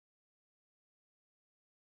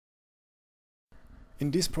In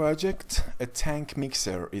this project, a tank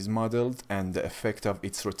mixer is modeled and the effect of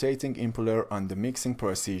its rotating impeller on the mixing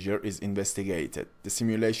procedure is investigated. The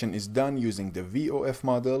simulation is done using the VOF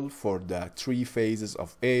model for the three phases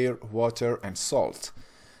of air, water, and salt.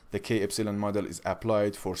 The k-epsilon model is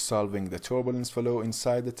applied for solving the turbulence flow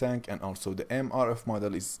inside the tank, and also the MRF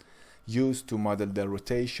model is used to model the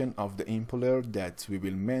rotation of the impeller that we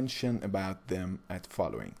will mention about them at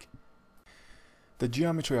following. The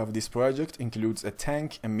geometry of this project includes a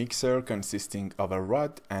tank, a mixer consisting of a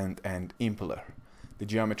rod and an impeller. The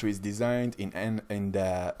geometry is designed in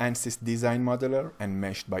the ANSYS design modeler and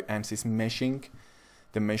meshed by ANSYS meshing.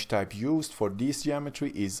 The mesh type used for this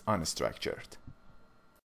geometry is unstructured.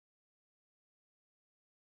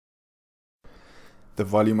 The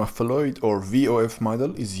volume of fluid or VOF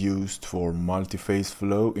model is used for multi-phase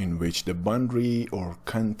flow in which the boundary or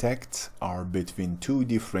contact are between two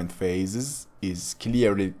different phases is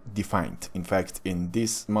clearly defined. In fact, in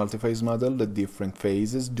this multi-phase model, the different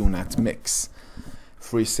phases do not mix.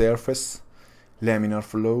 Free surface, laminar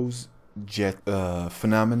flows, jet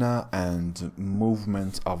phenomena, and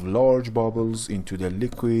movement of large bubbles into the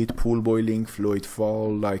liquid, pool boiling, fluid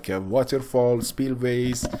fall like a waterfall,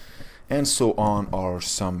 spillways, and so on are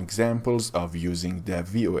some examples of using the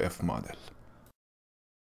VOF model.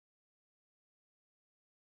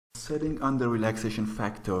 Setting under relaxation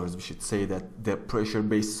factors, we should say that the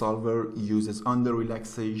pressure-based solver uses under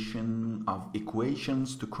relaxation of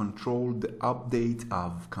equations to control the update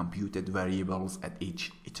of computed variables at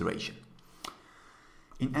each iteration.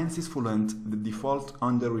 In ANSYS Fluent, the default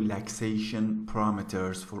under relaxation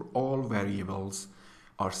parameters for all variables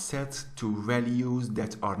are set to values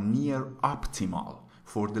that are near optimal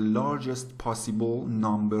for the largest possible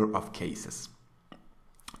number of cases.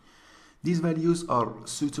 These values are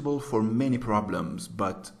suitable for many problems,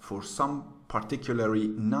 but for some particularly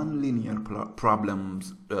nonlinear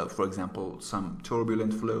problems, for example, some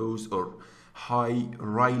turbulent flows or high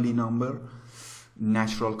Rayleigh number,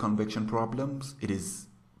 natural convection problems, it is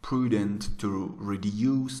prudent to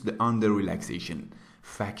reduce the under relaxation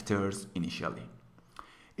factors initially.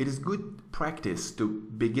 It is good practice to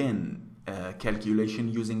begin calculation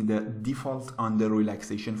using the default under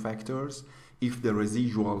relaxation factors. If the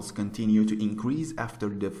residuals continue to increase after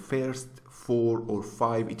the first 4 or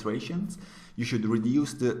 5 iterations, you should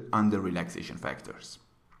reduce the under relaxation factors.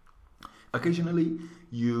 Occasionally,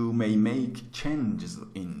 you may make changes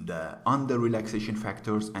in the under relaxation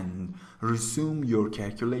factors and resume your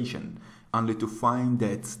calculation, only to find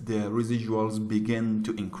that the residuals begin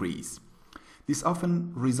to increase. This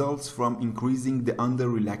often results from increasing the under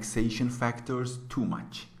relaxation factors too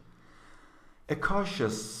much. A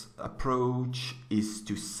cautious approach is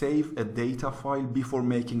to save a data file before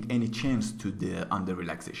making any change to the under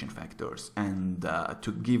relaxation factors, and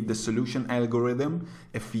to give the solution algorithm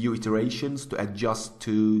a few iterations to adjust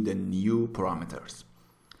to the new parameters.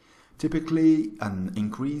 Typically, an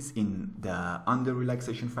increase in the under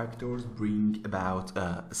relaxation factors bring about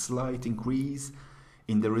a slight increase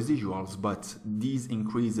in the residuals, but these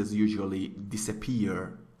increases usually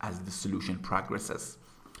disappear as the solution progresses.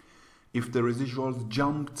 If the residuals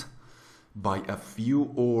jumped by a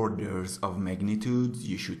few orders of magnitude,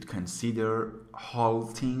 you should consider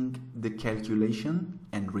halting the calculation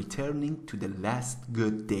and returning to the last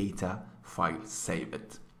good data file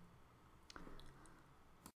saved.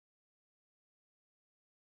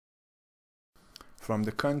 From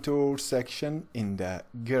the contour section in the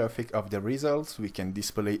graphic of the results, we can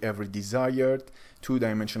display every desired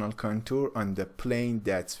two-dimensional contour on the plane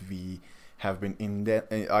that we have been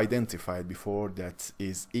identified before, that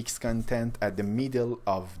is X content at the middle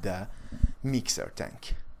of the mixer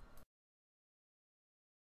tank.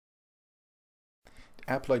 The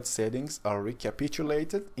applied settings are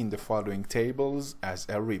recapitulated in the following tables as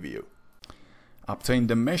a review. Obtain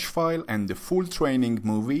the mesh file and the full training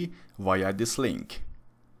movie via this link.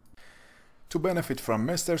 To benefit from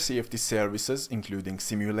MR-CFD services including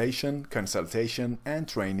simulation, consultation, and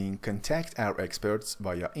training, contact our experts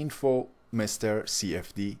via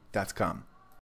info@mrcfd.com.